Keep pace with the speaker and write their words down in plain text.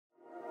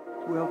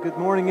Well, good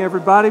morning,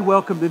 everybody.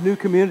 Welcome to New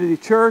Community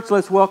Church.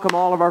 Let's welcome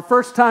all of our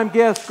first-time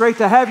guests. Great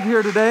to have you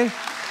here today.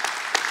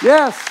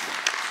 Yes.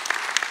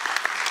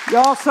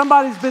 Y'all,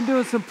 somebody's been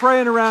doing some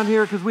praying around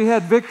here because we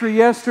had victory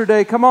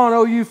yesterday. Come on,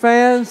 OU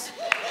fans.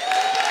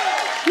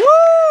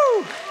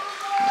 Woo!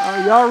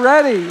 Are y'all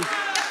ready?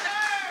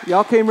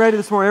 Y'all came ready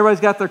this morning.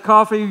 Everybody's got their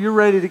coffee. You're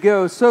ready to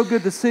go. So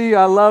good to see you.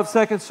 I love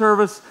second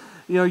service.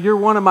 You know, you're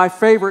one of my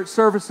favorite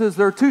services.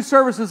 There are two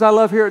services I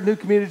love here at New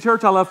Community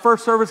Church. I love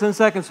first service and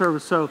second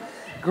service. So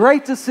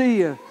great to see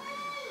you.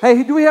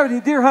 Hey, do we have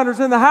any deer hunters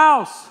in the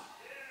house?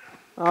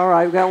 All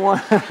right, we got one.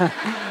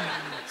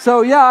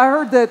 So, yeah, I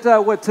heard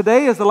that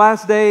today is the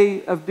last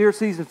day of deer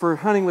season for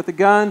hunting with a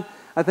gun.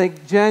 I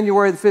think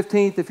January the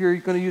 15th, if you're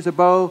going to use a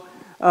bow.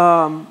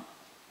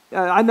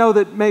 I know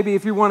that maybe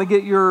if you want to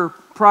get your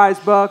prize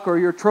buck or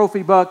your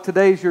trophy buck,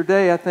 today's your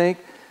day, I think.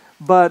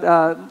 But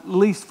at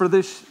least for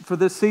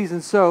this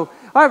season. So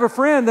I have a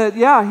friend that,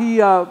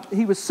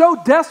 he was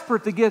so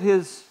desperate to get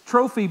his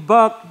trophy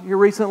buck here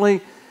recently.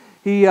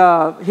 He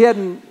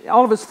hadn't.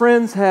 All of his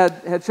friends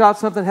had shot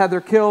something, had their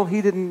kill. He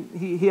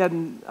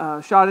hadn't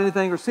shot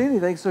anything or seen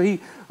anything. So he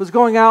was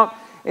going out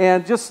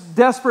and just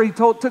desperate. He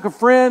took a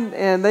friend,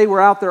 and they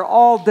were out there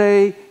all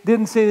day.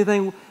 Didn't see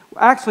anything.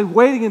 Actually,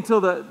 waiting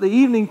until the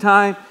evening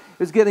time. It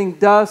was getting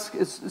dusk.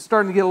 It's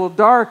starting to get a little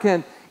dark,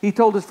 and he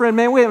told his friend,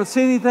 "Man, we haven't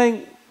seen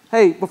anything.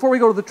 Hey, before we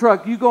go to the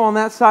truck, you go on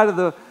that side of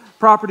the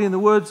property in the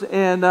woods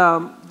and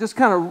just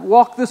kind of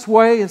walk this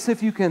way and see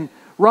if you can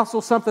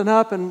rustle something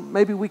up, and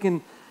maybe I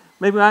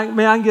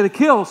can get a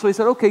kill." So he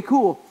said, "Okay,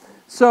 cool."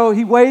 So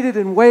he waited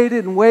and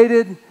waited and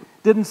waited,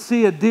 didn't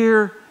see a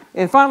deer,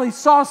 and finally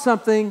saw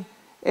something,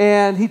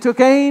 and he took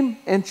aim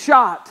and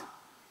shot,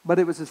 but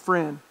it was his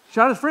friend.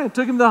 Shot his friend,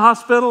 took him to the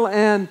hospital,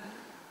 and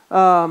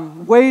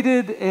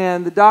waited,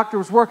 and the doctor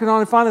was working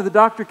on it. Finally, the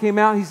doctor came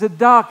out. He said,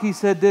 "Doc," he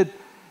said,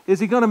 is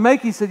he going to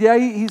make? He said, "Yeah,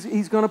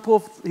 he's going to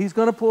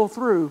pull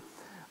through,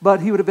 but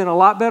he would have been a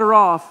lot better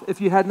off if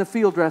you hadn't have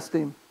field dressed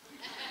him."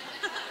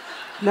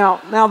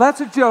 Now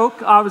that's a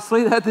joke.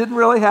 Obviously, that didn't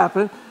really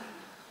happen.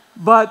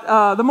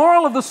 But the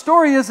moral of the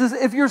story is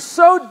if you're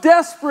so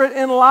desperate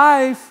in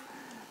life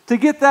to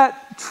get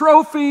that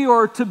trophy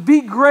or to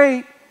be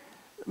great,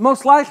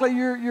 most likely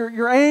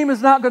your aim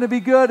is not going to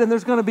be good, and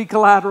there's going to be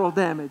collateral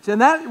damage.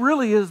 And that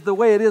really is the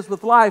way it is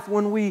with life.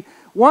 When we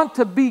want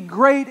to be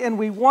great and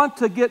we want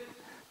to get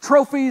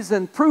trophies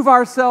and prove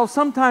ourselves,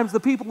 sometimes the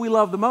people we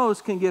love the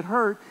most can get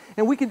hurt,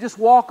 and we can just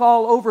walk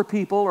all over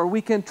people, or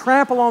we can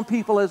trample on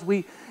people as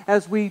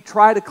we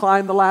try to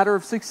climb the ladder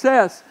of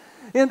success.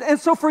 And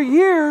so for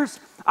years,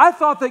 I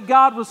thought that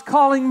God was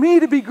calling me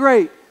to be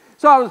great.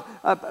 So I was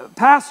a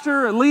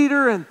pastor, a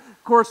leader, and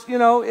of course, you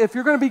know, if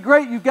you're going to be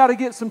great, you've got to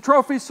get some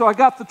trophies. So I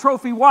got the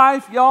trophy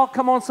wife. Y'all,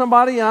 come on,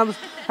 somebody. And I was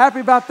happy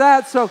about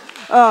that. So,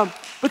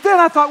 but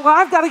then I thought, well,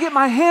 I've got to get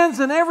my hands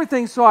in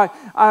everything. So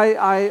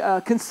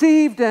I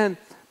conceived and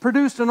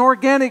produced an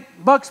organic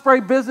bug spray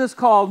business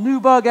called New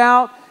Bug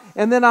Out.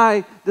 And then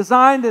I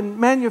designed and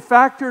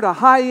manufactured a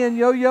high-end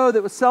yo-yo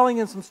that was selling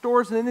in some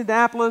stores in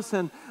Indianapolis,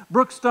 and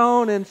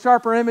Brookstone and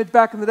Sharper Image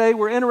back in the day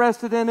were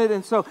interested in it.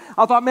 And so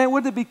I thought, man,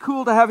 wouldn't it be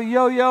cool to have a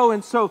yo-yo?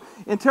 And so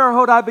in Terre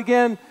Haute, I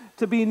began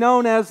to be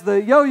known as the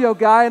yo-yo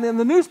guy. And in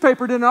the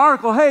newspaper did an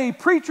article, "Hey,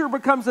 preacher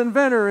becomes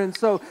inventor." And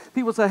so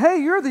people say, "Hey,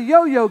 you're the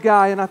yo-yo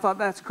guy." And I thought,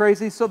 that's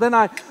crazy. So then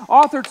I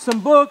authored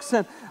some books,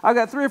 and I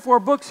got 3 or 4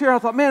 books here. I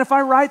thought, man, if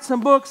I write some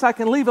books, I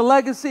can leave a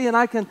legacy, and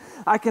I can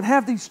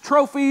have these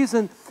trophies.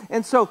 And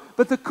so,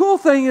 but the cool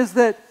thing is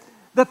that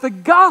the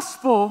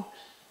gospel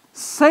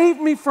saved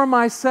me from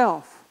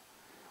myself.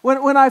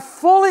 When I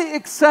fully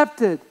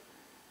accepted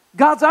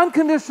God's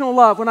unconditional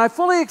love, when I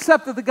fully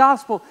accepted the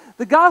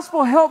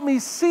gospel helped me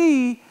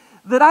see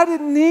that I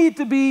didn't need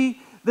to be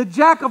the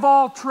jack of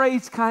all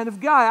trades kind of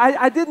guy.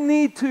 I didn't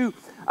need to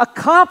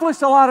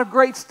accomplish a lot of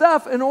great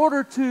stuff in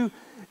order to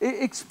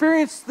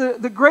experience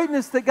the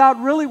greatness that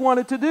God really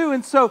wanted to do.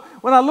 And so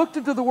when I looked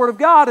into the Word of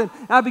God and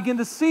I began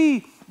to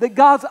see that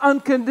God's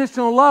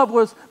unconditional love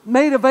was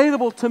made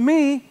available to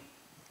me,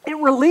 it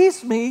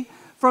released me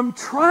from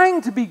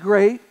trying to be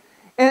great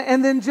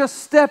and then just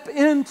step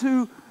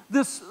into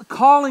this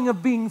calling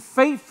of being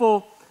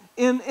faithful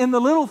in the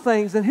little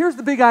things. And here's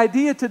the big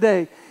idea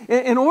today.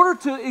 In order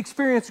to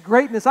experience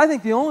greatness, I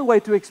think the only way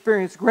to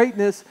experience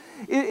greatness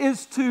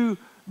is to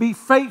be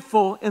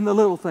faithful in the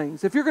little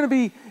things. If you're going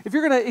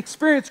to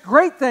experience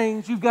great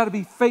things, you've got to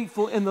be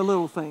faithful in the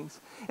little things.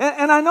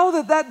 And I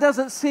know that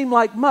doesn't seem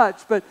like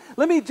much, but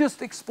let me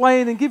just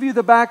explain and give you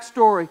the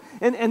backstory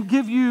and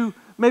give you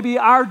maybe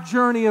our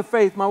journey of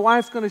faith. My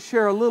wife's going to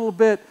share a little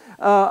bit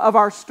of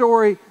our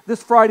story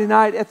this Friday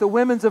night at the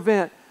women's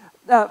event.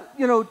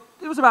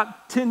 It was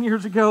about 10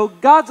 years ago.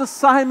 God's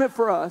assignment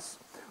for us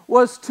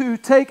was to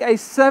take a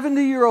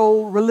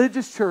 70-year-old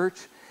religious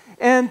church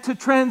and to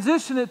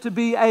transition it to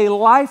be a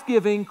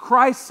life-giving,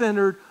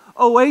 Christ-centered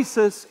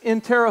oasis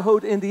in Terre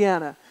Haute,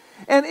 Indiana.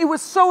 And it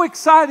was so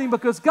exciting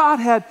because God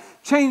had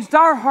changed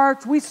our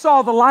hearts. We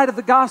saw the light of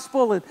the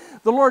gospel, and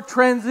the Lord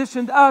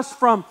transitioned us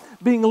from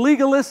being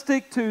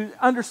legalistic to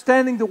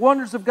understanding the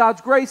wonders of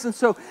God's grace. And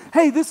so,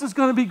 hey, this is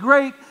going to be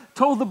great.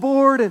 Told the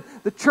board and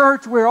the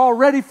church we're all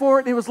ready for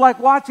it. And it was like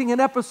watching an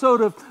episode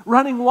of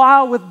Running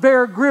Wild with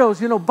Bear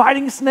Grylls,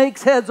 biting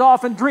snakes' heads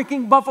off and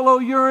drinking buffalo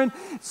urine.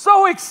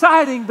 So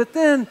exciting, but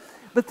then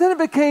it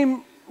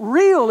became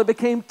real. It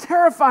became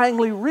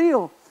terrifyingly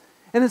real.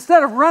 And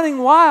instead of running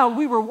wild,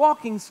 we were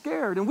walking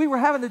scared, and we were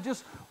having to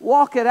just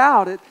walk it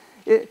out.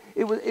 It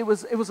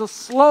was a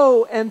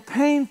slow and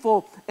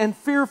painful and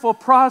fearful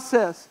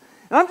process.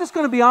 And I'm just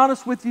going to be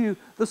honest with you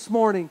this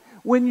morning.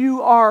 When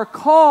you are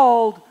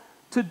called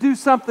to do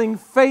something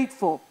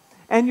faithful,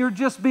 and you're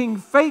just being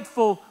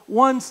faithful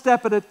one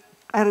step at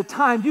a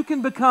time, you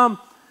can become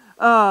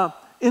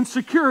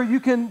insecure. You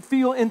can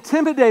feel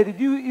intimidated.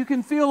 You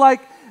can feel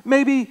like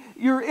maybe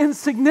you're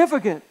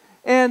insignificant.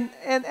 And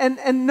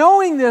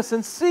knowing this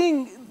and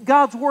seeing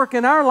God's work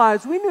in our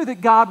lives, we knew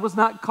that God was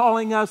not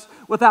calling us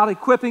without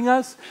equipping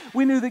us.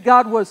 We knew that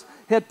God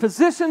had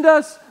positioned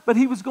us, but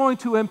He was going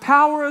to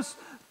empower us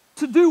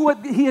to do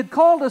what He had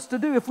called us to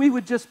do if we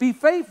would just be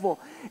faithful.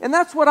 And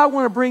that's what I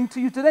want to bring to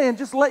you today, and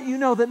just let you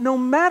know that no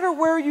matter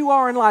where you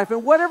are in life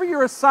and whatever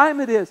your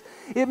assignment is,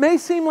 it may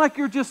seem like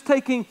you're just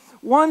taking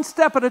one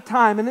step at a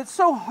time, and it's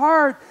so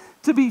hard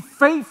to be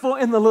faithful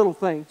in the little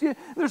things.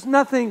 There's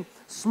nothing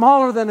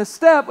smaller than a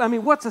step. I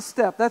mean, what's a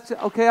step? That's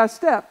okay, I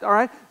stepped, all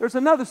right? There's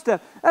another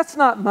step. That's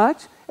not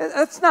much.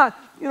 That's not,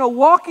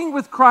 walking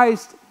with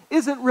Christ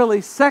isn't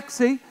really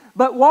sexy,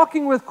 but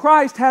walking with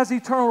Christ has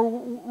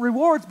eternal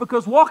rewards,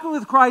 because walking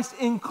with Christ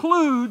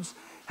includes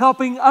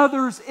helping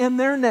others in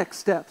their next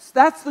steps.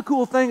 That's the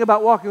cool thing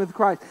about walking with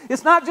Christ.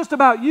 It's not just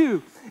about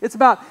you. It's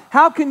about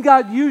how can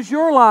God use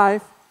your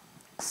life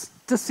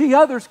to see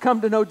others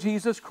come to know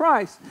Jesus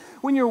Christ.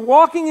 When you're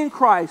walking in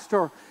Christ,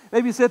 or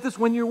maybe you said this,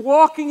 when you're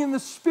walking in the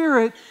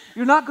Spirit,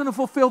 you're not going to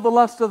fulfill the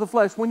lust of the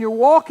flesh. When you're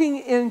walking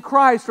in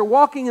Christ or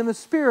walking in the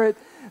Spirit,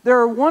 there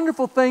are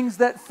wonderful things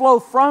that flow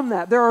from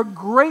that. There are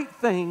great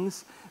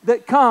things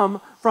that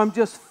come from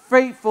just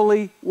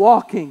faithfully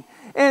walking.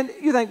 And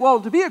you think, well,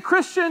 to be a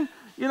Christian,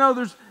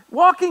 there's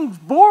walking's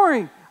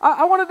boring.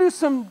 I want to do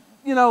some,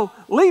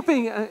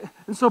 leaping. And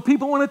so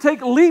people want to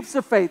take leaps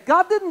of faith.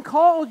 God didn't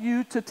call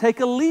you to take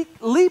a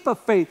leap of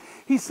faith.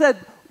 He said,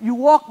 you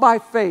walk by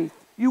faith.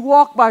 You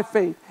walk by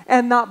faith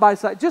and not by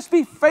sight. Just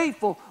be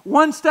faithful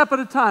one step at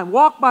a time.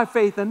 Walk by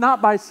faith and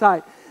not by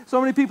sight. So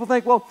many people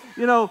think, well,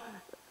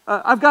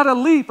 I've got to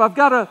leap. I've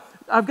got to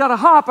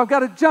hop. I've got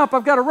to jump.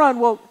 I've got to run.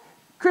 Well,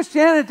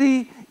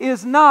 Christianity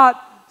is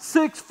not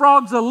 6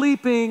 frogs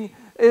a-leaping.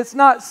 It's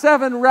not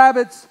 7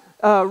 rabbits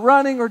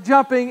running or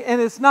jumping, and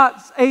it's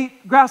not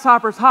 8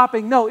 grasshoppers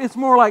hopping. No, it's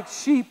more like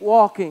sheep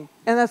walking.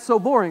 And that's so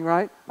boring,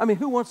 right? I mean,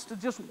 who wants to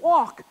just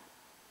walk?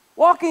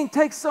 Walking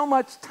takes so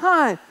much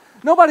time.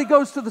 Nobody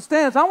goes to the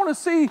stands. I want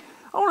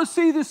to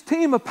see this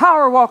team of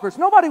power walkers.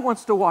 Nobody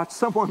wants to watch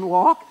someone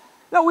walk.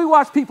 No, we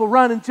watch people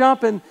run and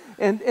jump and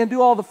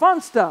do all the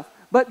fun stuff.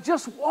 But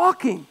just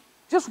walking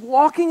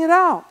it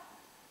out.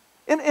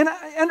 And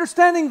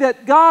understanding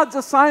that God's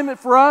assignment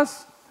for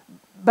us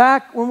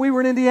back when we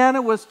were in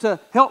Indiana was to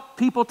help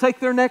people take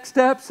their next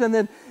steps. And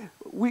then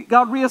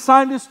God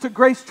reassigned us to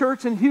Grace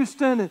Church in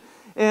Houston.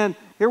 And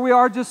here we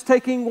are just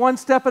taking one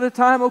step at a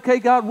time. Okay,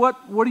 God,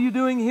 what are you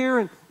doing here?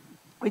 And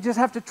we just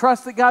have to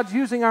trust that God's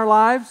using our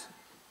lives.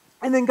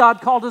 And then God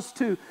called us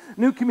to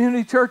New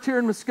Community Church here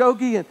in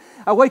Muskogee. And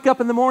I wake up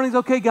in the mornings,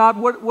 okay, God,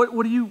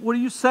 what are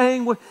you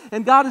saying?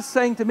 And God is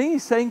saying to me,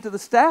 He's saying to the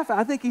staff,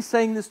 I think He's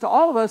saying this to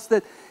all of us,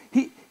 that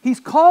He's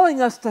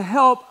calling us to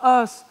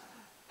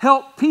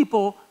help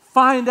people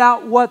find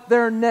out what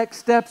their next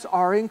steps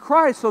are in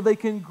Christ so they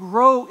can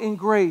grow in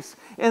grace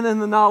and in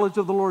the knowledge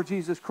of the Lord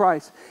Jesus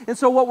Christ. And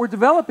so what we're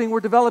developing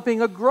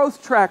a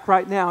growth track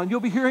right now, and you'll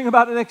be hearing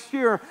about it next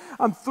year.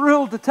 I'm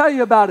thrilled to tell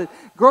you about it.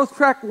 Growth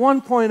Track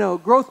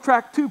 1.0, Growth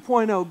Track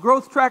 2.0,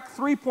 Growth Track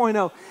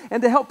 3.0,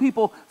 and to help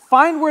people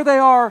find where they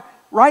are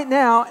right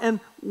now and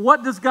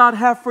what does God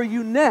have for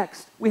you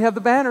next. We have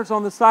the banners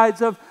on the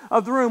sides of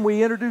the room.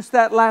 We introduced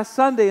that last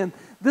Sunday, and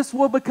this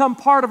will become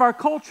part of our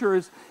culture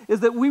is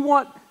that we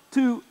want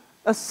to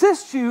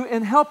assist you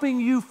in helping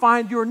you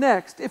find your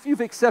next. If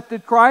you've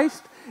accepted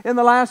Christ in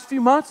the last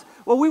few months,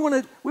 well, we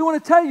want to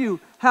tell you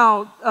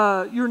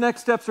how your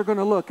next steps are going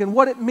to look and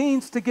what it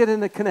means to get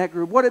in a connect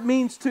group, what it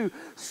means to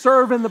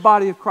serve in the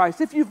body of Christ.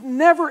 If you've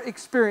never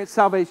experienced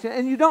salvation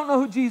and you don't know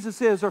who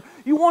Jesus is, or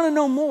you want to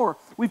know more,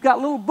 we've got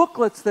little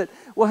booklets that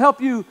will help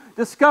you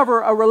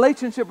discover a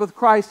relationship with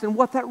Christ and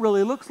what that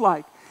really looks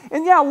like.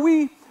 And yeah,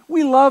 we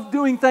love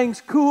doing things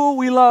cool.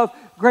 We love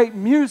great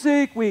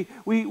music. We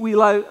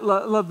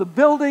love the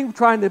building,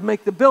 trying to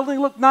make the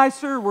building look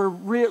nicer.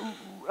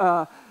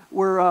 We're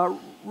we're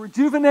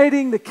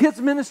rejuvenating the kids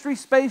ministry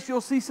space.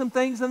 You'll see some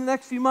things in the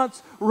next few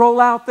months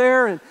roll out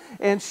there.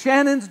 And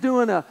Shannon's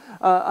doing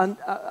an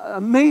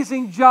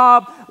amazing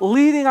job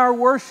leading our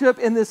worship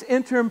in this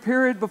interim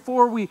period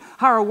before we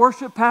hire a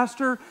worship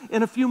pastor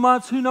in a few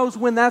months. Who knows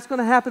when that's going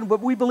to happen,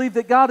 but we believe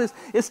that God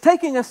is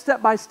taking us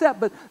step by step.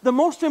 But the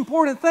most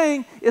important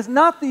thing is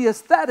not the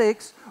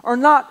aesthetics or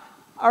not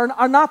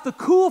the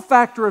cool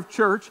factor of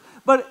church,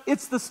 but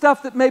it's the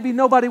stuff that maybe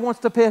nobody wants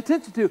to pay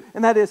attention to,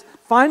 and that is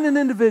find an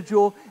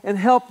individual and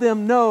help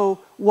them know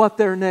what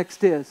their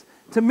next is.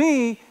 To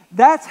me,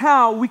 that's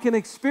how we can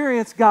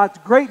experience God's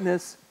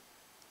greatness,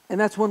 and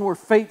that's when we're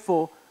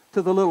faithful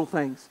to the little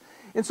things.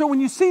 And so when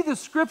you see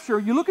this scripture,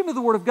 you look into the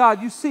Word of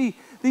God, you see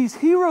these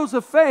heroes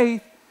of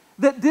faith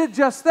that did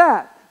just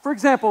that. For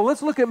example,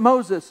 let's look at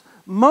Moses.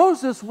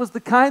 Moses was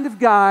the kind of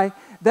guy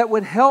that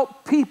would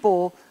help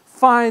people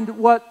find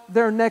what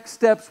their next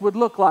steps would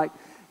look like.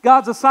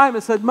 God's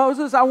assignment said,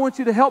 Moses, I want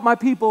you to help my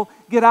people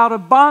get out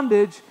of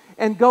bondage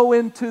and go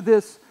into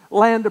this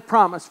land of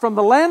promise. From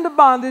the land of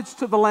bondage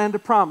to the land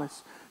of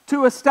promise.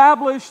 To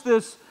establish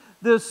this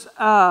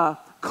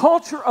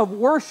culture of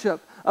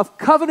worship, of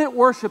covenant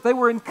worship. They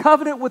were in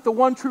covenant with the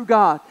one true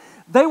God.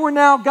 They were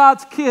now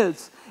God's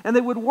kids, and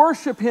they would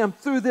worship Him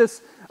through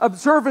this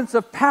observance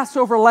of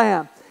Passover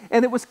lamb.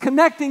 And it was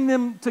connecting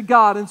them to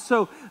God. And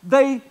so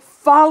they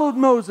followed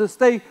Moses.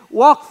 They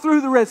walked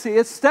through the Red Sea.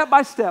 It's step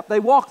by step.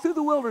 They walked through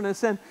the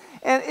wilderness, and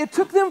it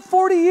took them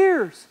 40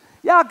 years.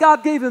 Yeah,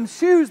 God gave them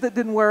shoes that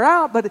didn't wear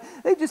out, but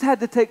they just had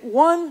to take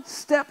one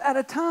step at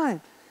a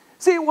time.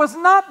 See, it was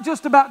not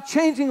just about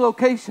changing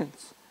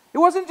locations. It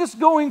wasn't just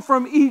going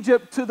from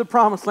Egypt to the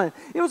Promised Land.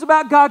 It was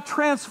about God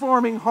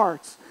transforming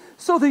hearts.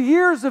 So the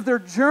years of their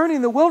journey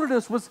in the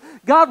wilderness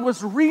God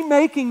was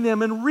remaking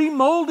them and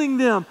remolding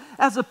them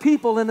as a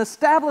people and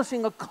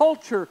establishing a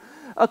culture,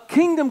 a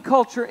kingdom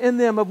culture in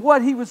them of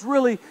what He was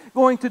really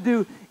going to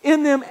do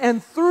in them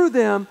and through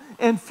them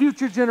and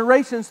future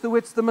generations through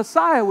which the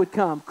Messiah would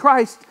come,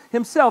 Christ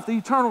Himself, the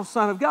eternal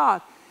Son of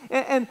God.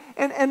 And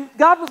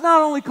God was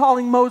not only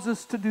calling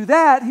Moses to do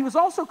that, He was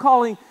also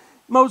calling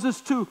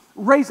Moses to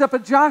raise up a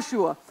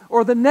Joshua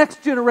or the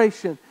next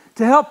generation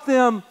to help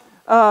them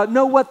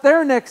know what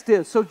their next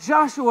is. So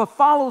Joshua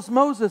follows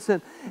Moses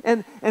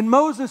and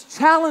Moses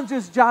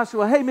challenges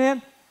Joshua, hey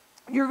man,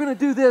 you're going to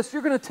do this.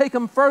 You're going to take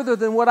them further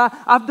than what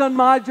I've done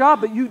my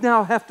job, but you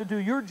now have to do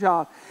your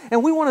job.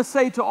 And we want to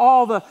say to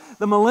all the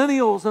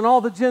millennials and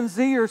all the Gen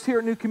Zers here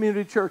at New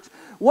Community Church,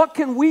 what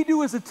can we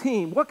do as a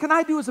team? What can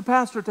I do as a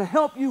pastor to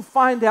help you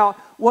find out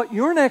what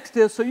your next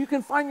is so you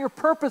can find your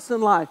purpose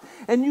in life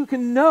and you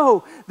can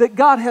know that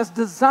God has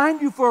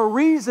designed you for a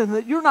reason,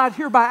 that you're not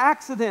here by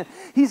accident.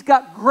 He's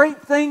got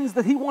great things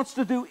that He wants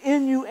to do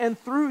in you and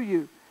through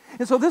you.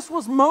 And so this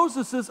was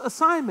Moses'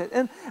 assignment.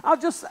 And I'll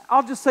just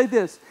say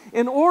this.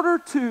 In order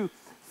to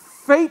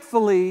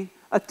faithfully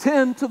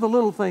attend to the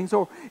little things,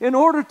 or in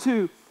order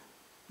to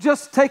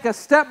just take a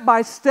step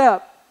by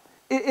step,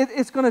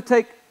 it's going to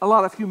take a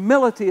lot of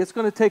humility. It's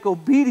going to take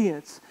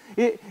obedience.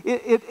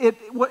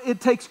 It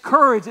takes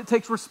courage. It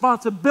takes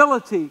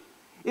responsibility.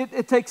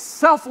 It takes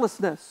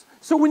selflessness.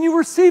 So when you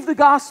receive the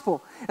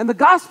gospel, and the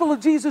gospel of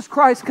Jesus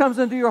Christ comes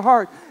into your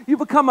heart, you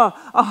become a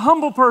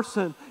humble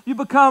person. You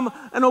become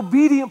an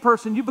obedient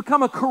person. You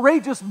become a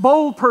courageous,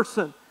 bold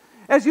person.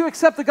 As you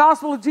accept the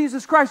gospel of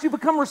Jesus Christ, you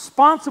become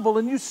responsible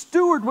and you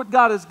steward what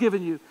God has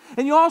given you.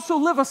 And you also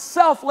live a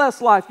selfless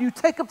life. You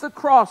take up the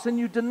cross and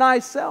you deny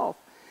self.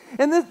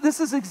 And this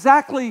is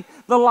exactly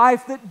the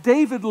life that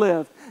David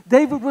lived.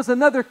 David was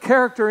another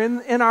character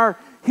in our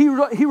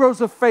heroes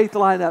of faith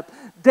lineup.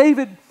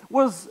 David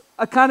was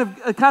a kind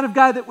of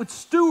guy that would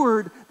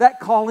steward that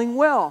calling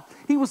well.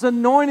 He was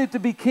anointed to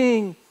be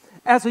king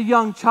as a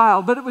young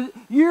child, but it was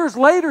years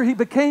later he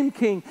became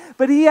king.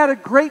 But he had a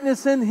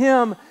greatness in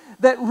him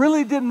that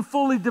really didn't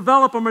fully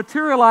develop or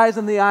materialize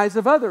in the eyes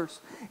of others.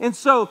 And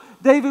so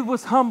David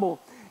was humble.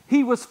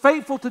 He was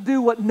faithful to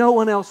do what no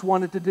one else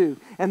wanted to do,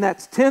 and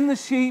that's tend the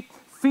sheep,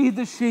 feed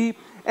the sheep,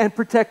 and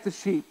protect the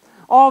sheep.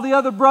 All the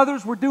other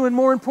brothers were doing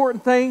more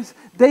important things.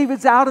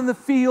 David's out in the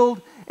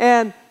field,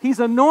 and he's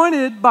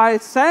anointed by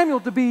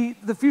Samuel to be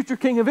the future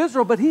king of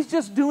Israel, but he's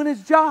just doing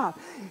his job.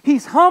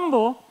 He's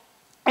humble,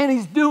 and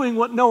he's doing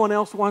what no one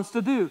else wants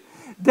to do.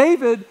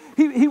 David,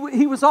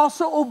 he was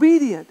also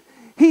obedient.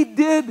 He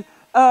did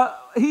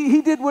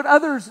what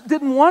others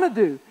didn't want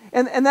to do,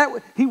 and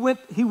that he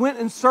went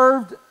and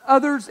served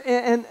others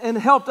and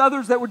helped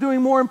others that were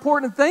doing more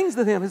important things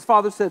than him. His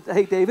father said,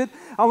 "Hey, David,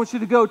 I want you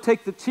to go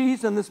take the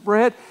cheese and this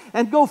bread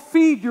and go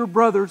feed your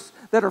brothers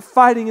that are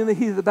fighting in the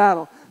heat of the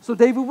battle." So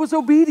David was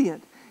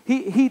obedient.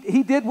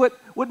 He did what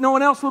no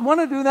one else would want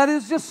to do, and that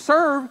is just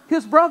serve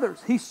his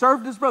brothers. He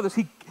served his brothers.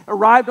 He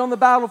arrived on the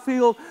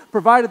battlefield,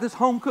 provided this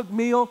home-cooked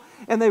meal,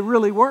 and they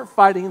really weren't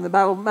fighting in the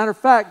battle. Matter of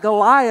fact,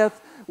 Goliath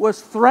was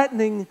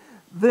threatening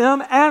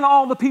them and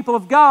all the people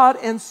of God,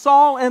 and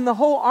Saul and the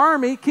whole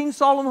army, King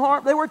Saul and the whole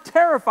army, they were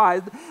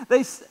terrified.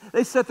 They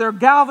sat there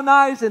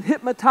galvanized and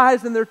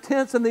hypnotized in their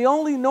tents, and the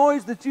only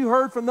noise that you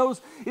heard from those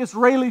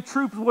Israeli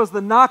troops was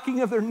the knocking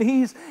of their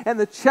knees and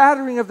the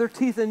chattering of their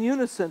teeth in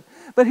unison.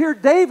 But here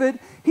David,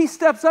 he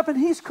steps up and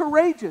he's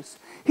courageous.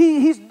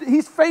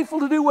 He's faithful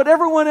to do what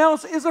everyone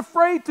else is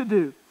afraid to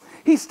do.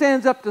 He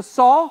stands up to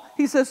Saul.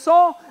 He says,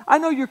 Saul, I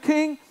know you're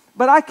king,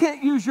 but I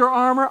can't use your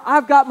armor.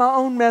 I've got my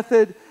own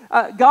method.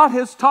 God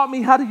has taught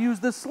me how to use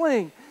this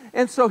sling.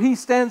 And so he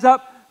stands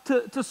up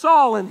to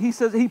Saul, and he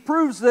says, he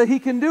proves that he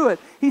can do it.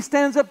 He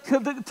stands up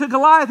to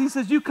Goliath. He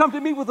says, you come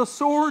to me with a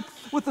sword,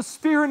 with a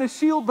spear and a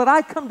shield, but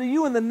I come to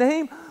you in the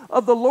name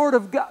of the Lord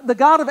of God, the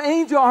God of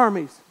angel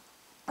armies.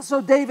 So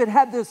David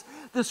had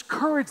this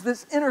courage,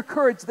 this inner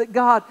courage that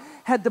God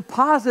had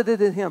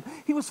deposited in him.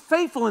 He was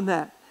faithful in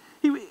that.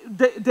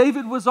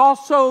 David was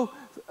also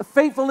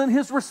faithful in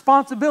his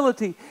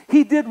responsibility.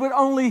 He did what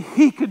only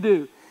he could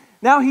do.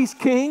 Now he's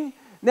king.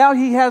 Now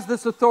he has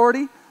this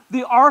authority.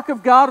 The Ark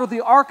of God, or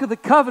the Ark of the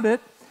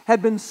Covenant,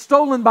 had been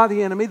stolen by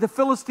the enemy. The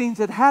Philistines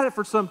had it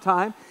for some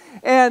time.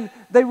 And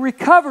they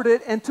recovered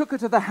it and took it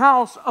to the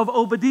house of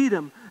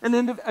Obed-Edom,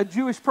 a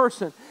Jewish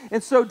person.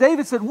 And so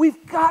David said,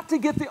 we've got to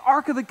get the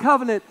Ark of the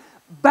Covenant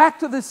back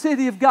to the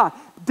city of God.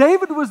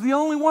 David was the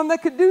only one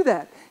that could do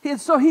that. And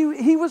so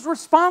he was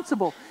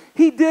responsible.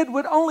 He did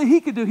what only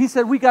he could do. He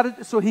said, we got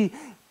it. So he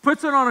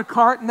puts it on a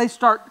cart and they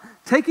start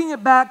taking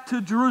it back to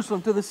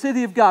Jerusalem, to the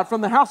city of God,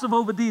 from the house of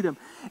Obed-Edom.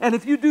 And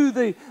if you do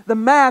the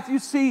math, you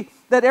see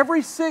that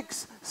every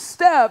 6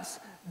 steps,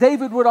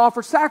 David would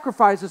offer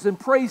sacrifices and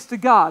praise to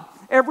God.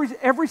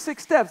 Every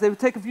 6 steps, they would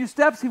take a few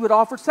steps, he would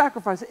offer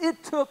sacrifices.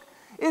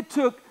 It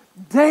took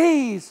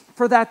days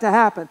for that to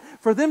happen,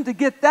 for them to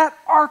get that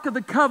Ark of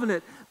the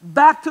Covenant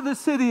back to the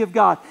city of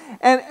God.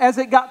 And as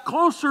it got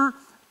closer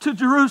to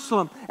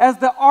Jerusalem, as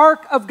the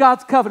Ark of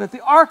God's covenant,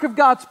 the Ark of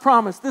God's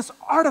promise, this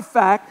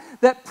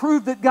artifact that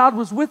proved that God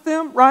was with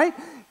them, right?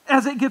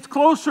 As it gets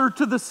closer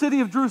to the city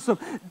of Jerusalem,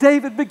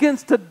 David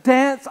begins to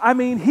dance. I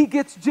mean, he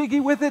gets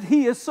jiggy with it.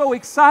 He is so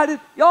excited.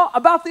 Y'all,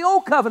 about the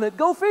old covenant,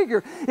 go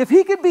figure. If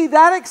he could be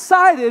that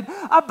excited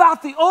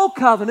about the old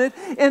covenant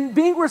and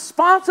being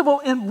responsible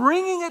in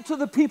bringing it to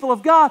the people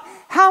of God,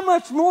 how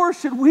much more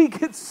should we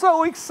get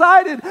so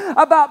excited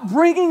about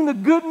bringing the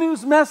good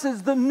news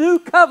message, the new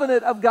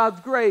covenant of God's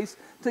grace,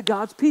 to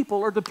God's people,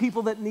 or to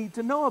people that need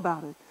to know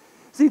about it?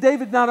 See,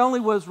 David not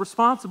only was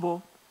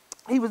responsible,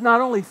 he was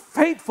not only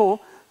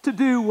faithful to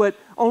do what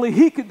only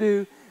he could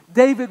do,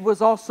 David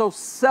was also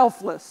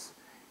selfless.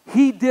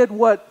 He did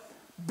what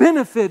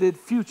benefited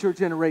future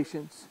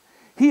generations.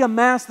 He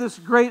amassed this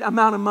great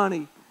amount of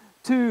money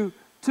to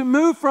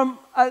move from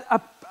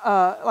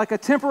like a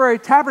temporary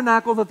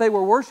tabernacle that they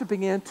were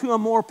worshiping in to a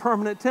more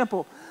permanent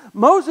temple.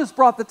 Moses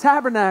brought the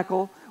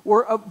tabernacle,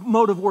 a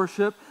mode of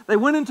worship. They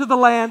went into the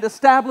land,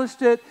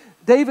 established it.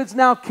 David's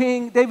now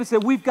king. David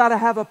said, we've got to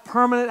have a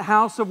permanent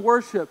house of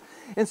worship.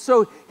 And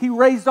so he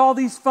raised all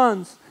these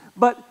funds.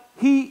 But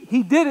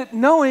he did it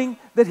knowing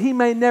that he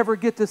may never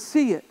get to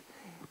see it.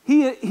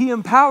 He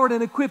empowered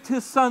and equipped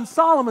his son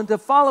Solomon to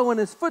follow in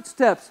his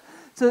footsteps.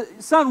 So,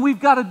 son, we've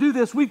got to do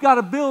this. We've got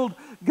to build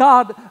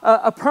God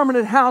a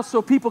permanent house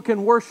so people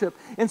can worship.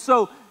 And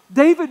so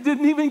David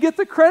didn't even get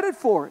the credit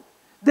for it.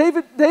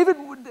 David,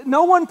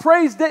 no one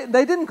praised.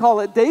 They didn't call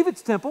it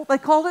David's temple. They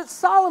called it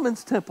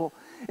Solomon's temple.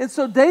 And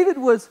so David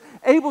was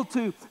able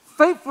to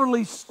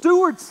faithfully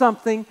steward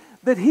something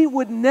that he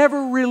would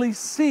never really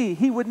see.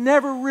 He would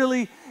never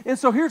really. And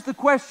so here's the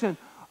question.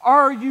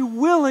 Are you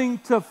willing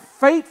to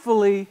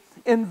faithfully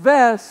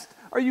invest?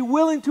 Are you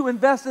willing to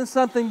invest in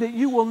something that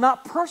you will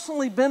not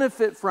personally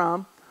benefit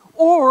from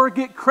or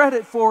get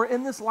credit for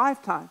in this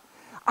lifetime?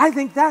 I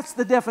think that's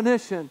the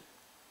definition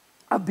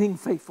of being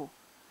faithful.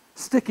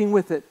 Sticking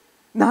with it.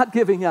 Not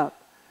giving up.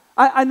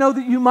 I know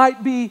that you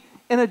might be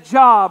in a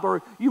job,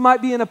 or you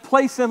might be in a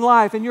place in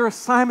life, and your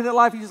assignment in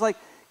life, you're just like,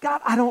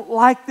 God, I don't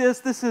like this.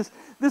 This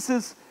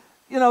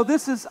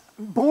is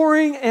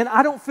boring, and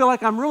I don't feel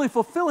like I'm really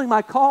fulfilling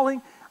my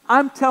calling.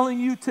 I'm telling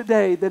you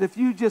today that if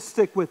you just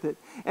stick with it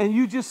and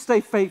you just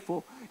stay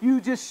faithful, you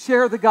just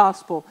share the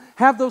gospel,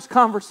 have those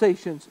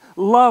conversations,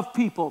 love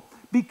people,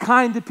 be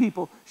kind to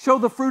people, show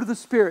the fruit of the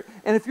Spirit.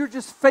 And if you're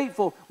just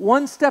faithful,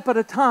 one step at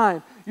a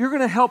time, you're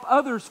going to help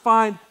others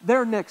find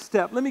their next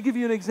step. Let me give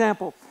you an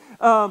example.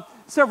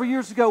 Several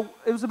years ago,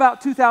 it was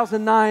about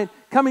 2009,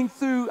 coming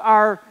through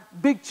our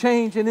big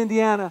change in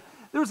Indiana,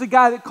 there was a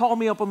guy that called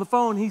me up on the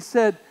phone. He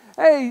said,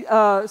 hey,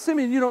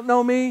 Simeon, you don't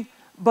know me,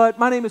 but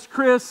my name is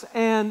Chris,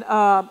 and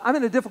I'm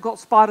in a difficult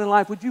spot in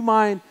life. Would you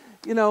mind,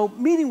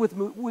 meeting with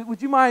me?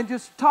 Would you mind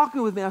just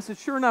talking with me? I said,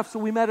 sure enough. So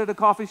we met at a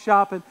coffee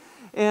shop,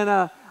 and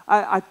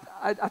I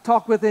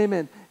talked with him,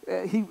 and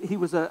he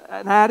was an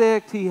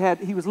addict.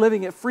 He was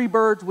living at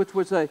Freebirds, which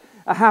was a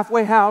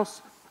halfway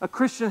house, a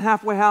Christian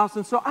halfway house.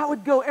 And so I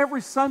would go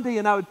every Sunday,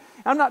 and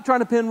I'm not trying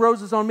to pin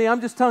roses on me.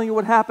 I'm just telling you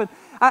what happened.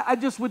 I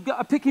just would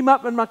pick him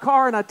up in my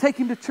car, and I'd take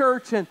him to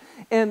church,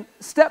 and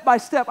step by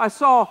step, I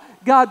saw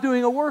God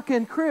doing a work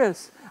in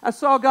Chris. I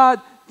saw God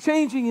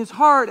changing his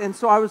heart. And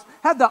so I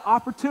had the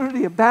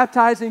opportunity of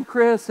baptizing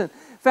Chris, and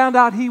found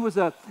out he was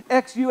a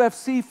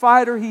ex-UFC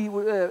fighter. He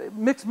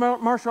mixed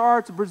martial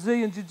arts, a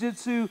Brazilian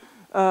jiu-jitsu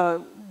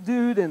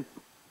dude, and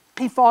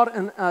he fought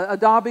in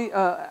Abu Dhabi,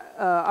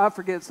 I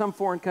forget, some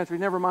foreign country,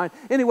 never mind.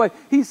 Anyway,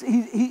 he's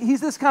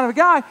this kind of a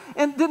guy,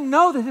 and didn't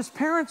know that his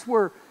parents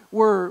were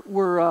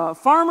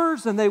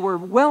farmers, and they were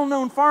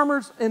well-known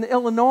farmers in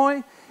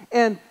Illinois.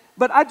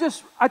 But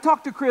I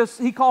talked to Chris.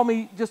 He called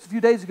me just a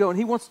few days ago, and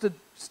he wants to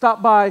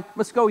stop by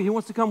Muskogee. He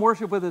wants to come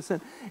worship with us.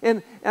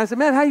 And I said,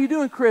 man, how you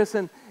doing, Chris?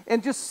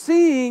 And just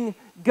seeing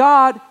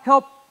God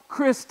help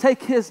Chris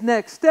take his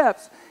next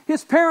steps.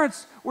 His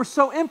parents were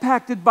so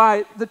impacted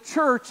by the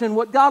church and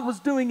what God was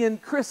doing in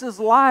Chris's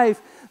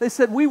life. They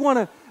said, we want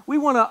to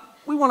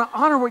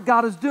honor what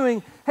God is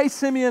doing. Hey,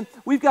 Simeon,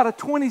 we've got a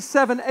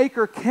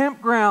 27-acre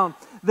campground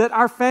that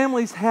our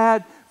families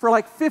had for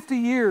like 50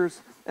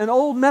 years, an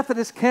old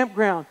Methodist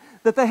campground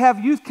that they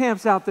have youth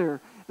camps out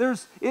there.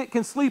 It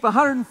can sleep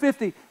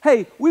 150.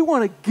 Hey, we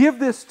want to give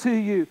this to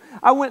you.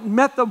 I went and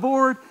met the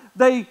board.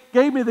 They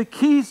gave me the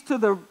keys to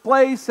the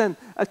place and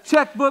a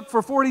checkbook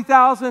for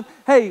 $40,000.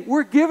 Hey,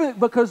 we're giving it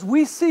because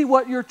we see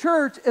what your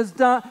church has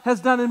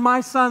done in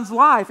my son's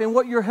life and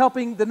what you're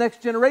helping the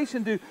next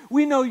generation do.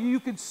 We know you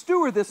could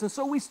steward this. And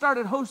so we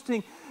started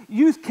hosting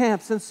youth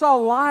camps and saw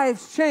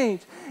lives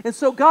change. And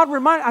so God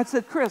reminded, I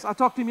said, Chris, I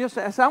talked to him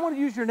yesterday. I said, I want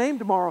to use your name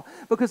tomorrow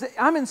because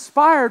I'm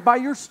inspired by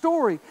your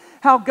story,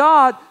 how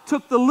God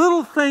took the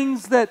little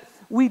things that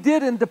we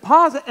did in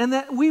deposit, and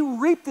that we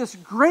reap this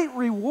great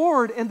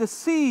reward, and to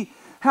see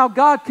how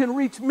God can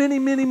reach many,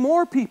 many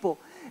more people.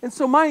 And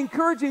so my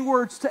encouraging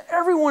words to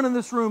everyone in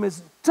this room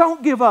is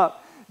don't give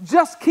up.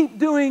 Just keep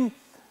doing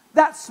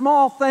that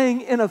small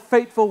thing in a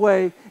faithful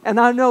way, and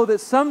I know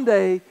that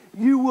someday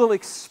you will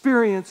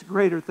experience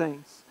greater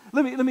things.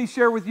 Let me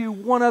share with you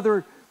one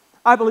other,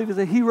 I believe is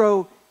a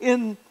hero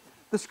in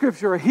the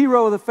Scripture, a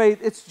hero of the faith.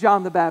 It's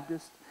John the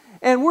Baptist.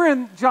 And we're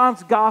in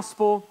John's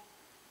Gospel.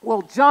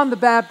 Well, John the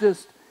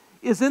Baptist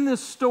is in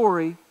this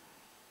story.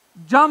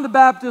 John the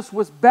Baptist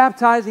was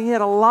baptizing. He had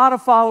a lot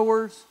of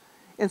followers.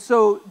 And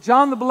so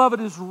John the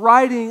Beloved is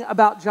writing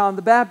about John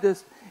the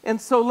Baptist.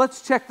 And so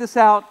let's check this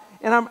out.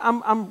 And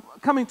I'm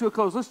coming to a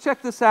close. Let's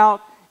check this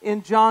out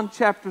in John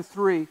chapter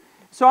 3.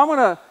 So I'm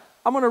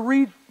going to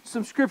read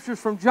some scriptures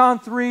from John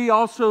 3,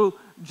 also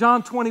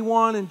John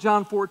 21 and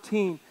John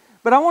 14.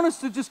 But I want us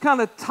to just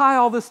kind of tie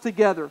all this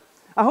together.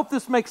 I hope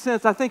this makes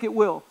sense. I think it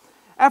will.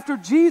 After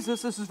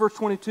Jesus, this is verse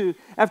 22,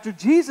 after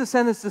Jesus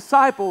and his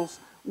disciples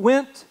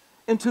went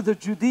into the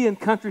Judean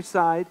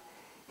countryside,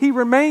 he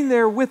remained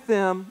there with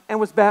them and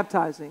was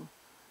baptizing.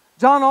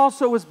 John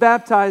also was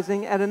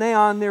baptizing at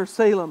Aenon near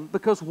Salem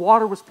because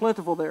water was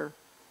plentiful there.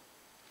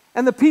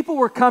 And the people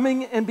were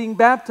coming and being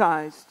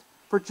baptized,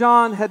 for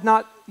John had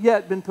not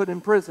yet been put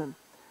in prison.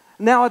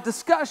 Now a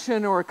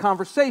discussion or a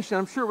conversation,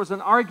 I'm sure it was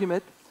an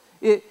argument,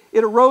 it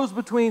arose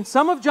between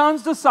some of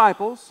John's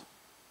disciples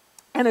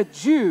and a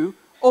Jew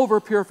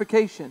over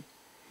purification.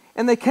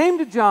 And they came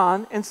to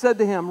John and said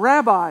to him,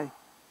 Rabbi,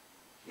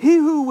 he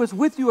who was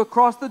with you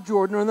across the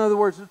Jordan, or in other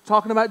words,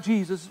 talking about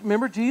Jesus,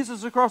 remember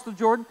Jesus across the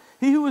Jordan?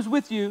 He who was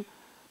with you,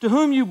 to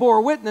whom you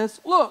bore witness,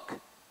 look,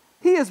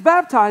 he is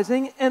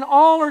baptizing and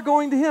all are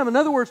going to him. In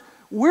other words,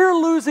 we're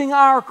losing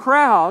our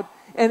crowd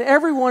and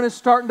everyone is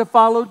starting to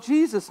follow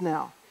Jesus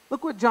now.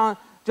 Look what John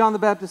the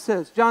Baptist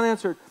says. John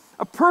answered,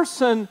 a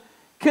person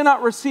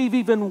cannot receive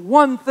even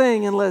one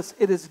thing unless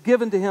it is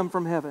given to him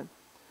from heaven.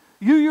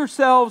 You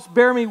yourselves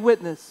bear me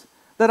witness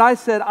that I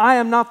said, I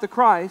am not the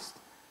Christ,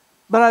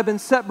 but I've been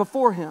set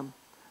before him.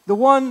 The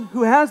one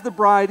who has the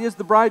bride is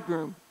the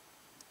bridegroom.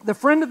 The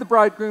friend of the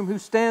bridegroom who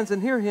stands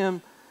and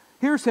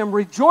hears him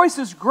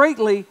rejoices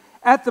greatly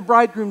at the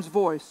bridegroom's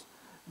voice.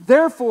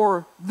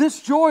 Therefore,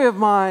 this joy of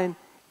mine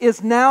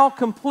is now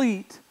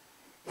complete.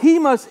 He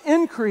must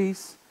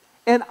increase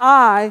and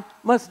I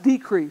must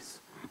decrease.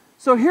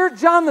 So here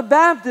John the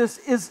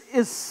Baptist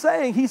is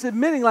saying, he's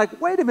admitting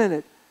like, wait a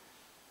minute.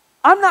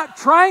 I'm not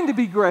trying to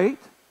be great.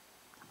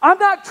 I'm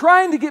not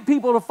trying to get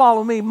people to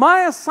follow me.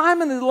 My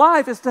assignment in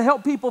life is to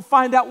help people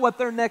find out what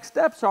their next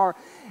steps are.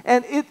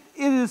 And it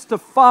is to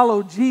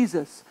follow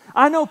Jesus.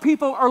 I know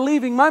people are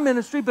leaving my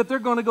ministry, but they're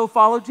going to go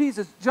follow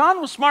Jesus. John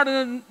was smart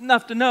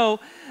enough to know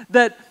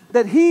that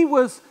he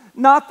was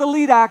not the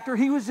lead actor.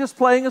 He was just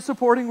playing a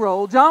supporting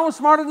role. John was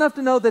smart enough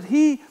to know that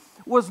he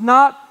was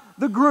not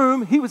the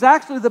groom. He was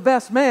actually the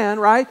best man,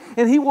 right?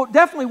 And he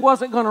definitely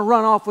wasn't going to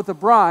run off with the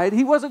bride.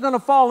 He wasn't going to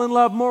fall in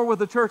love more with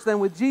the church than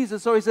with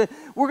Jesus. So he said,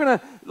 we're going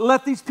to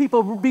let these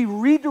people be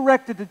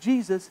redirected to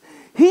Jesus.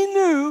 He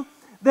knew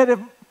that if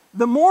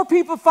the more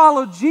people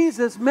followed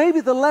Jesus,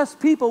 maybe the less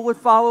people would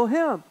follow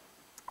him.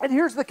 And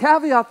here's the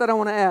caveat that I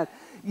want to add.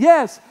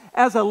 Yes,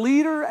 as a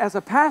leader, as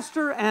a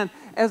pastor, and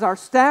as our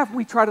staff,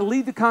 we try to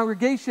lead the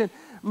congregation.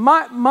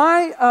 My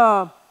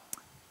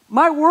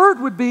word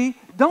would be,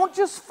 don't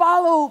just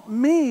follow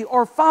me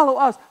or follow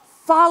us.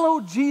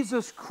 Follow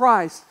Jesus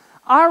Christ.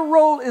 Our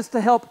role is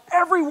to help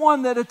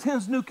everyone that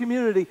attends New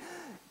Community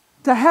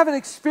to have an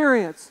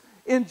experience.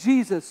 in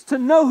Jesus, to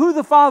know who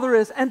the Father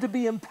is, and to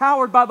be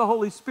empowered by the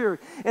Holy Spirit.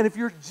 And if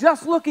you're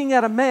just looking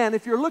at a man,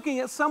 if you're looking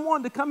at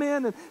someone to come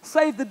in and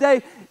save the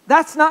day,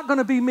 that's not going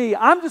to be me.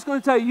 I'm just going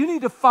to tell you, you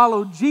need to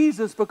follow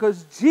Jesus,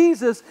 because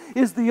Jesus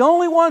is the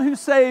only one who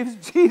saves.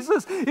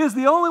 Jesus is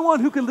the only one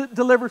who can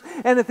deliver.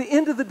 And at the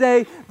end of the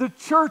day, the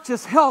church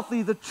is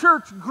healthy. The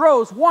church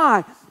grows.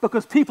 Why?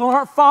 Because people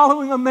aren't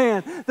following a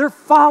man. They're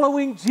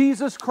following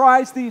Jesus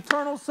Christ, the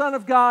eternal Son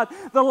of God,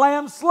 the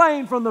Lamb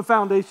slain from the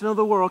foundation of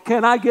the world.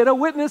 Can I get a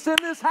witness in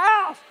this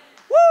house?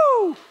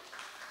 Woo!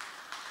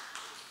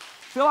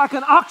 Feel like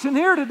an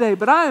auctioneer today,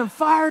 but I am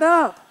fired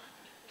up.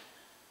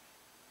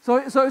 So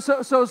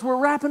as we're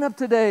wrapping up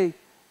today,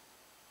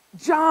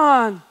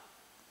 John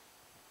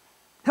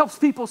helps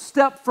people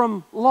step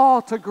from law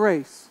to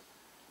grace.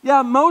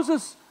 Yeah,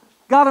 Moses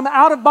got them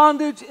out of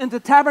bondage into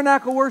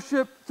tabernacle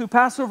worship through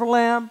Passover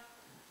lamb.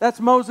 That's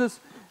Moses.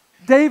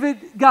 David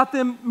got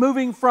them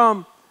moving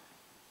from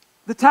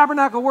the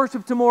tabernacle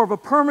worship to more of a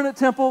permanent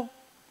temple,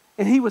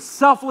 and he was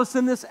selfless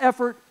in this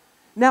effort.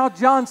 Now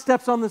John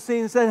steps on the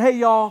scene and said, hey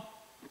y'all,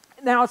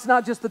 now it's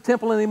not just the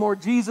temple anymore.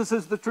 Jesus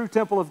is the true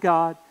temple of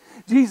God.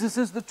 Jesus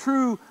is the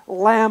true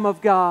Lamb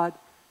of God.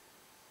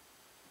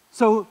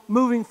 So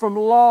moving from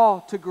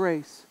law to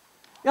grace.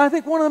 I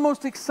think one of the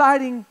most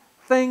exciting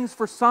things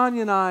for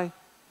Sonia and I,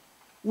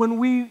 when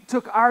we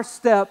took our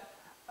step,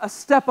 a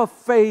step of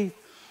faith,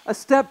 a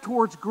step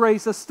towards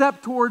grace, a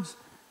step towards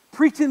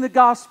preaching the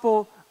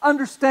gospel,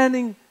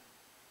 understanding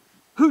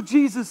who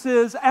Jesus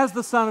is as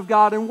the Son of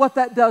God and what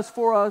that does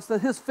for us,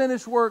 that His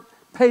finished work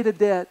paid a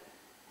debt.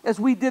 As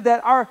we did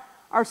that,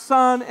 our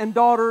son and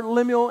daughter,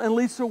 Lemuel and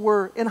Lisa,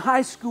 were in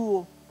high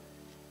school.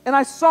 And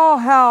I saw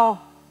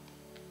how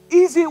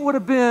easy it would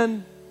have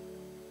been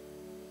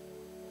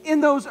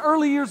in those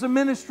early years of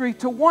ministry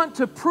to want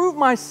to prove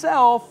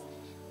myself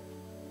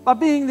by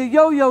being the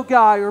yo-yo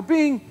guy, or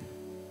being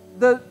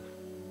the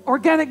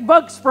organic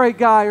bug spray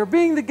guy, or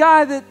being the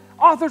guy that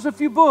authors a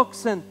few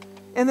books. And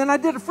then I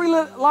did a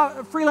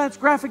freelance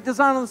graphic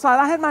design on the side.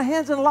 I had my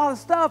hands in a lot of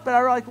stuff, but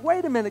I was like,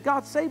 wait a minute,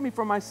 God saved me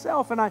from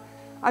myself. And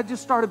I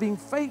just started being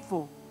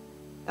faithful.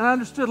 And I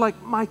understood,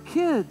 like, my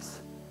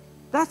kids,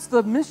 that's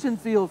the mission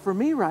field for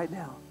me right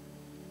now.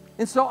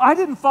 And so I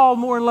didn't fall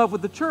more in love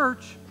with the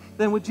church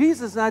than with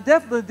Jesus, and I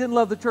definitely didn't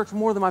love the church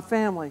more than my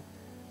family.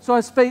 So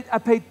I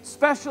paid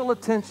special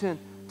attention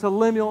to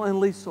Lemuel and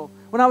Lisa.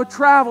 When I would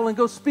travel and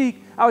go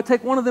speak, I would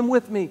take one of them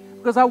with me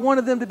because I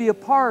wanted them to be a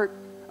part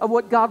of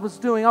what God was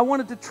doing. I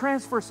wanted to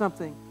transfer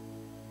something.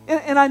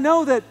 And I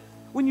know that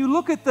when you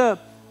look at the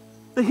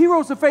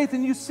heroes of faith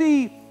and you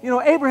see,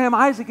 Abraham,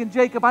 Isaac, and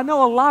Jacob, I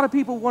know a lot of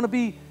people want to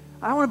be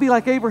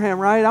like Abraham,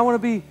 right? I want to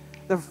be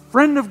the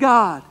friend of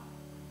God.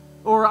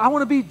 Or I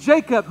want to be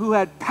Jacob, who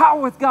had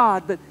power with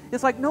God. But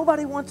it's like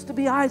nobody wants to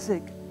be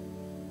Isaac.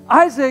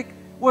 Isaac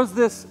was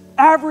this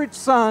average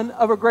son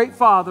of a great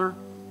father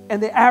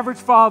and the average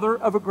father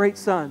of a great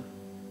son.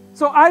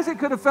 So Isaac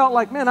could have felt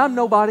like, man, I'm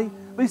nobody.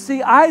 But you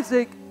see,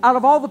 Isaac, out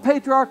of all the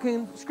patriarchs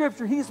in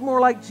Scripture, he's more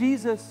like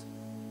Jesus.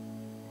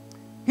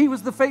 He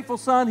was the faithful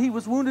son. He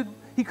was wounded.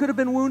 He could have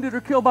been wounded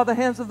or killed by the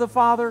hands of the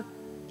father.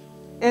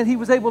 And he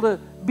was able to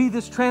be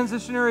this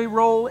transitionary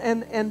role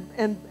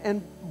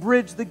and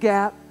bridge the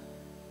gap.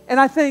 And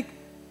I think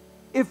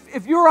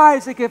if you're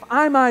Isaac, if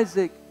I'm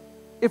Isaac,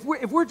 if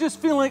we're just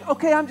feeling like,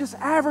 okay, I'm just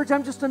average,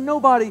 I'm just a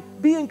nobody,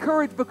 be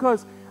encouraged,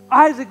 because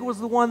Isaac was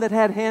the one that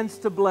had hands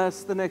to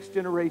bless the next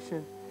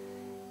generation.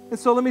 And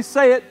so let me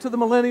say it to the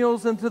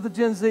millennials and to the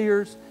Gen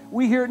Zers.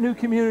 We here at New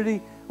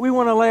Community, we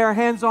want to lay our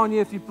hands on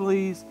you, if you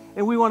please,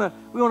 and we want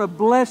to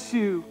bless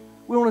you.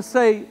 We want to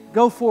say,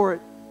 go for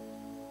it.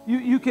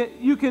 You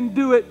can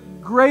do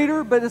it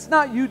greater, but it's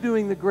not you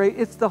doing the great.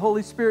 It's the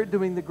Holy Spirit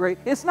doing the great.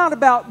 It's not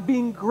about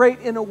being great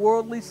in a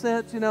worldly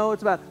sense.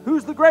 It's about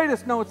who's the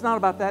greatest. No, it's not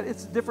about that.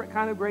 It's a different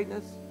kind of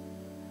greatness.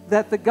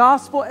 That the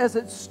gospel, as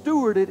it's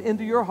stewarded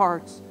into your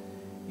hearts,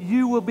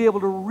 you will be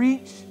able to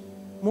reach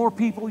more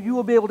people. You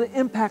will be able to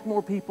impact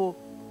more people,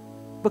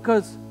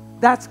 because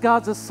that's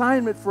God's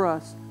assignment for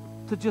us,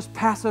 to just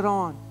pass it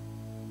on.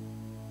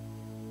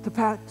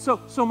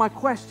 So my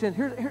question,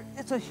 here,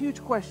 it's a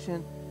huge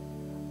question.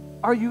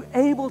 Are you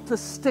able to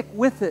stick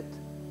with it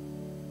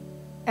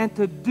and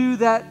to do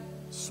that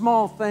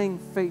small thing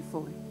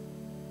faithfully?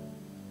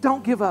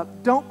 Don't give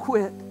up. Don't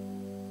quit.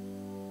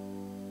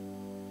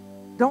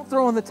 Don't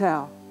throw in the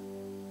towel.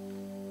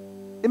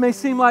 It may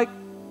seem like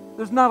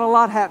there's not a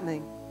lot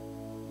happening.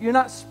 You're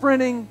not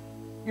sprinting.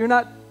 You're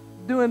not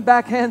doing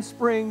back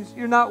handsprings.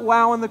 You're not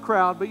wowing the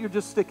crowd, but you're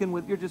just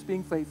you're just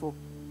being faithful.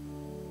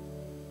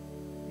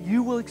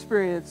 You will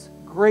experience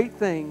great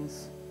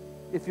things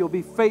if you'll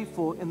be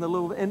faithful in the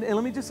little. And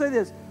let me just say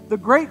this. The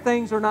great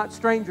things are not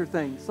stranger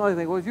things. So I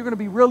think, well, if you're going to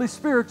be really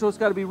spiritual, it's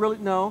got to be really.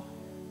 No.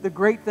 The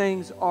great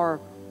things are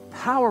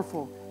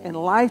powerful and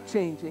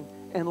life-changing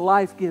and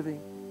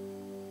life-giving.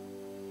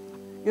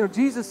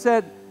 Jesus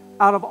said,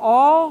 out of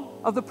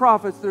all of the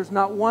prophets, there's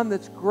not one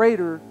that's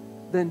greater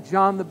than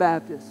John the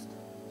Baptist.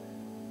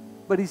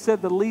 But he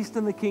said the least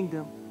in the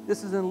kingdom.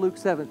 This is in Luke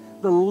 7.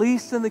 The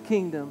least in the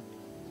kingdom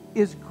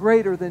is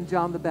greater than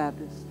John the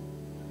Baptist.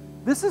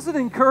 This is an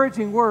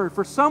encouraging word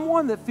for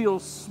someone that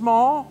feels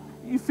small,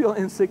 you feel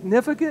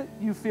insignificant,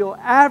 you feel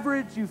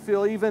average, you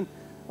feel even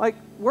like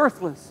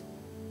worthless,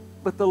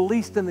 but the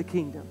least in the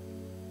kingdom.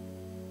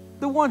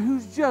 The one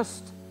who's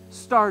just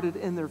started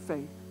in their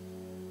faith.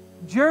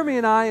 Jeremy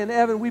and I and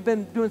Evan, we've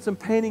been doing some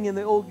painting in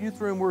the old youth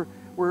room.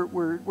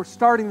 We're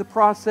starting the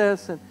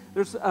process, and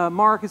there's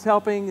Mark is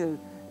helping,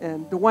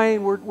 and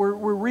Dwayne. We're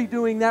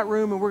redoing that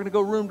room, and we're going to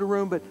go room to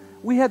room. But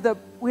we had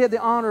the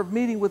honor of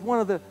meeting with one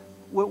of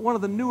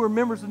the newer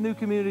members of New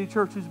Community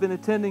Church who's been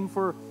attending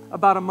for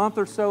about a month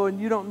or so, and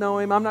you don't know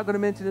him. I'm not going to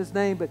mention his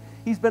name, but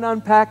he's been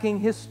unpacking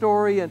his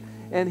story,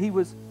 and he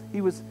was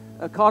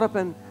caught up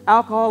in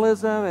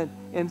alcoholism,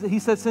 and he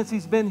said since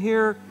he's been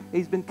here,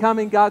 he's been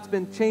coming, God's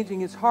been changing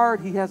his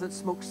heart. He hasn't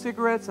smoked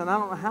cigarettes, and I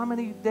don't know how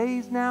many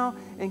days now,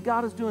 and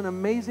God is doing an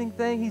amazing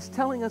thing. He's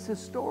telling us his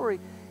story,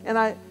 and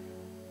I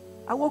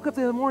woke up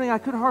the other morning, I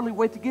could hardly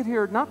wait to get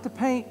here, not to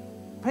paint.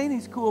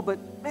 Painting's cool, but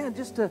man,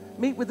 just to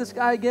meet with this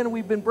guy again, and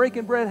we've been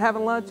breaking bread,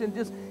 having lunch, and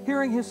just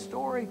hearing his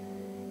story.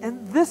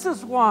 And this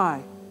is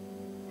why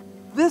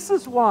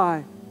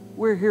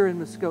we're here in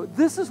Muskogee.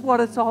 This is what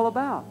it's all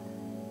about.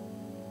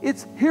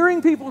 It's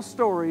hearing people's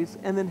stories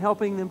and then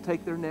helping them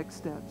take their next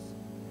steps.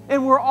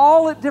 And we're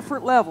all at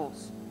different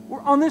levels.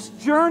 We're on this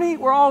journey,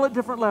 we're all at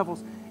different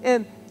levels.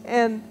 And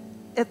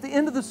at the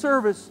end of the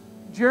service,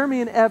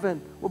 Jeremy and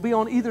Evan will be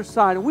on either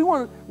side. And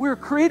we're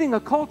creating a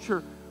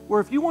culture where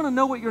if you want to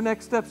know what your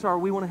next steps are,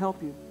 we want to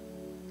help you.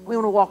 We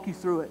want to walk you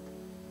through it.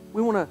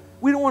 We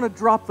don't want to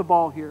drop the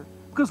ball here.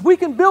 Because we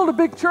can build a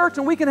big church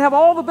and we can have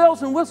all the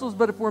bells and whistles,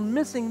 but if we're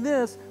missing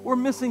this, we're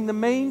missing the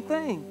main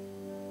thing.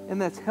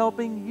 And that's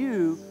helping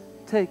you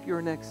take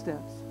your next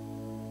steps.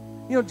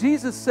 You know,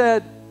 Jesus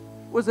said,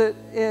 was it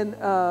in,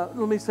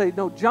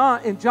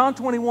 in John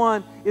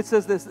 21, it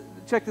says this,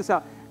 check this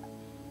out.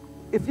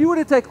 If you were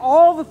to take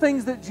all the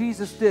things that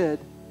Jesus did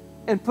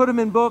and put them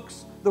in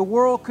books, the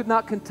world could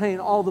not contain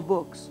all the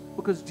books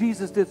because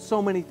Jesus did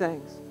so many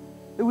things.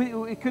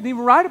 We couldn't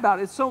even write about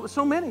it. It's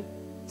so many.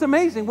 It's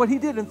amazing what he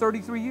did in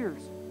 33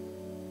 years.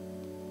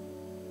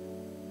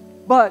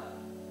 But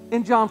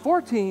in John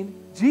 14,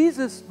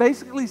 Jesus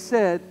basically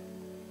said,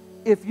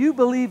 if you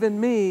believe in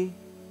me,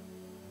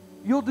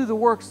 you'll do the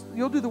works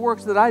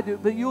that I do,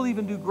 but you'll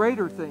even do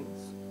greater things.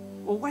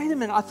 Well, wait a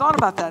minute. I thought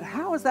about that.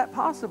 How is that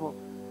possible?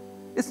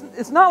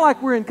 It's not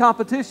like we're in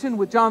competition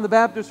with John the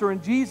Baptist or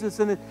in Jesus,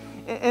 and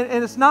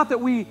it's not that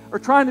we are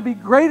trying to be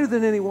greater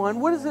than anyone.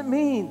 What does it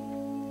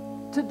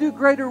mean to do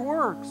greater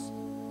works?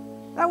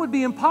 That would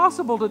be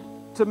impossible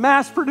to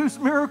mass produce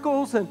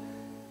miracles, and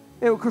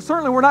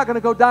certainly we're not going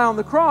to go die on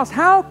the cross.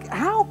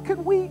 How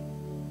could we?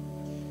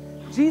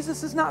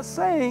 Jesus is not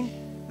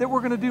saying that we're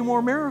going to do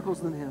more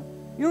miracles than him.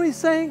 You know what he's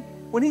saying?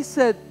 When he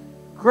said,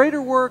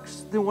 greater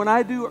works than what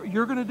I do,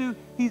 you're going to do,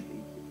 he's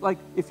like,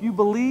 if you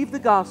believe the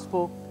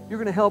gospel, you're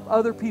going to help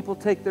other people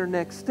take their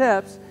next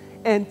steps.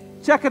 And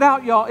check it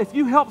out, y'all. If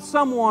you help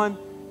someone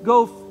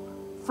go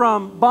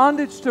from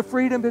bondage to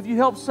freedom, if you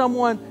help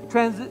someone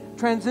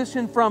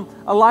transition from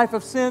a life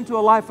of sin to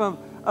a life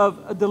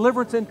of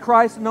deliverance in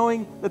Christ,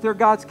 knowing that they're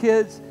God's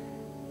kids,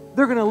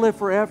 they're going to live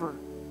forever.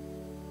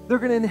 They're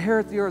going to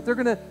inherit the earth.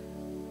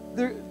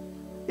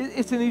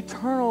 It's an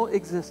eternal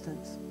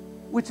existence,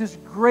 which is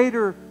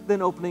greater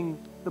than opening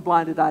the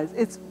blinded eyes.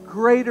 It's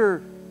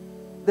greater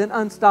than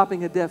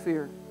unstopping a deaf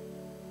ear.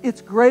 It's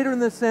greater in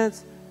the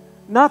sense,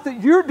 not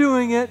that you're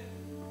doing it,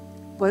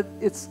 but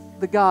it's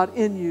the God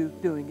in you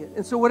doing it.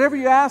 And so whatever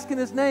you ask in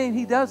his name,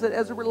 he does it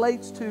as it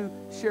relates to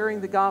sharing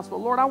the gospel.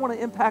 Lord, I want to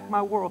impact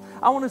my world.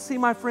 I want to see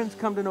my friends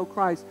come to know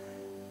Christ.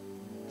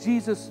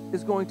 Jesus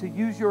is going to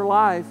use your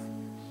life,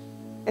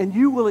 and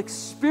you will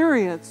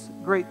experience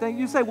great things.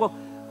 You say, well,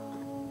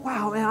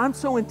 wow, man, I'm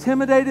so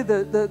intimidated.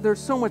 There's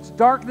so much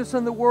darkness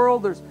in the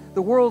world.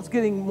 The world's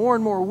getting more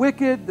and more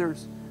wicked.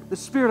 There's the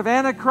spirit of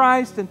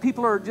Antichrist, and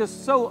people are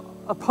just so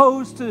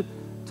opposed to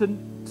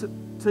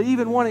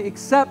even want to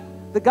accept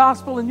the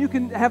gospel, and you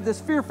can have this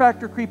fear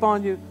factor creep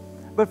on you.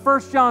 But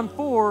 1 John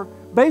 4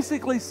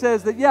 basically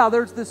says that, yeah,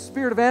 there's this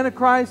spirit of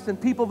Antichrist and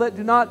people that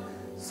do not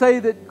say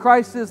that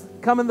Christ is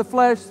come in the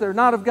flesh. They're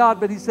not of God.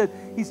 But he said,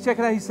 he's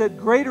checking out, he said,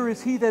 greater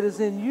is he that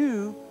is in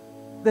you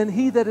than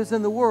he that is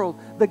in the world.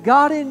 The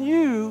God in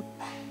you,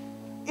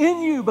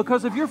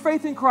 because of your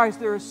faith in Christ,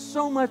 there is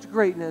so much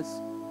greatness,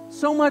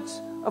 so much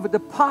of a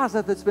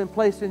deposit that's been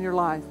placed in your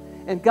life.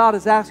 And God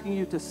is asking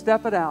you to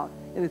step it out.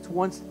 And it's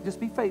once, just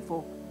be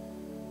faithful.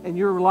 And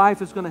your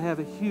life is going to have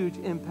a huge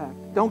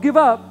impact. Don't give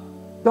up.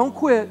 Don't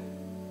quit.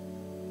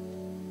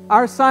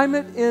 Our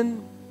assignment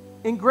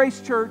in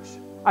Grace Church,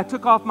 I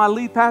took off my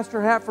lead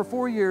pastor hat for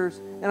 4 years,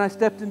 and I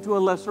stepped into a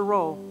lesser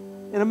role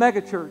in a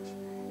mega church.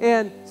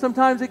 And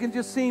sometimes it can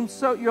just seem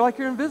so,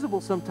 you're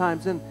invisible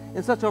sometimes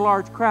in such a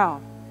large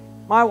crowd.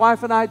 My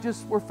wife and I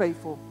just were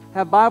faithful.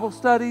 Have Bible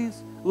studies,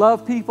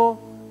 love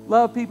people.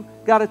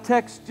 Got a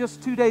text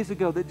just 2 days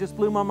ago that just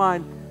blew my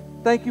mind.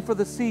 Thank you for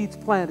the seeds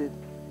planted.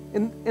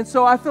 And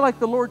so I feel like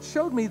the Lord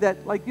showed me that,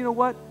 you know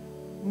what?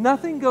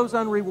 Nothing goes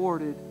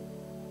unrewarded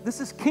This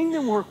is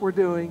kingdom work we're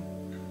doing.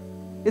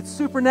 It's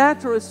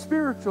supernatural, it's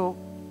spiritual.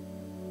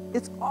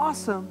 It's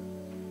awesome.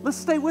 Let's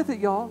stay with it,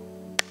 y'all.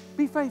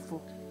 Be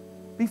faithful.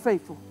 Be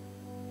faithful.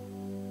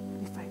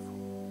 Be faithful.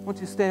 Won't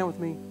you stand with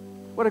me?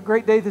 What a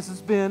great day this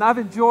has been. I've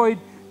enjoyed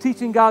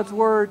teaching God's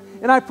Word.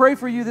 And I pray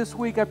for you this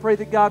week. I pray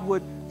that God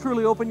would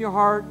truly open your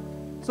heart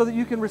so that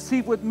you can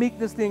receive with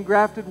meekness the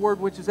engrafted Word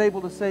which is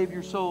able to save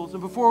your souls.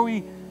 And before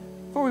we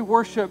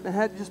worship,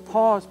 and just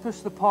pause, push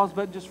the pause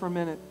button just for a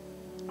minute,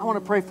 I want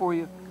to pray for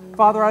you.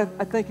 Father, I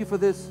thank you for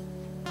this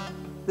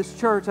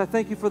church. I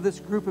thank you for this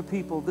group of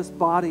people, this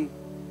body.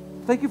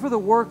 Thank you for the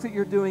work that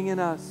you're doing in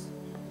us.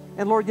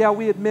 And Lord, yeah,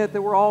 we admit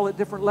that we're all at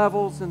different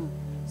levels, and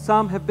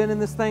some have been in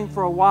this thing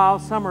for a while,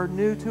 some are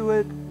new to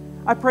it.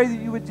 I pray that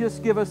you would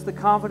just give us the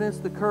confidence,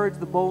 the courage,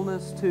 the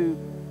boldness to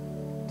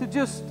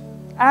just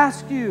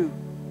ask you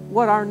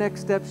what our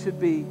next step should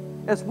be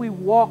as we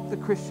walk the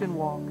Christian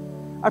walk.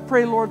 I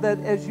pray, Lord, that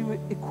as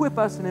you equip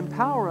us and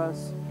empower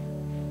us,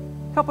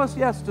 help us,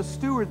 yes, to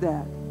steward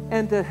that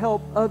and to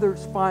help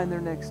others find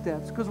their next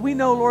steps. Because we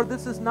know, Lord,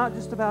 this is not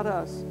just about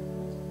us.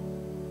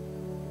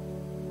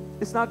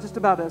 It's not just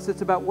about us.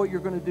 It's about what you're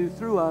going to do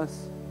through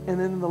us and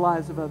then in the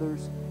lives of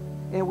others.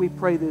 And we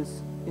pray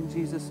this in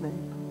Jesus'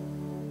 name.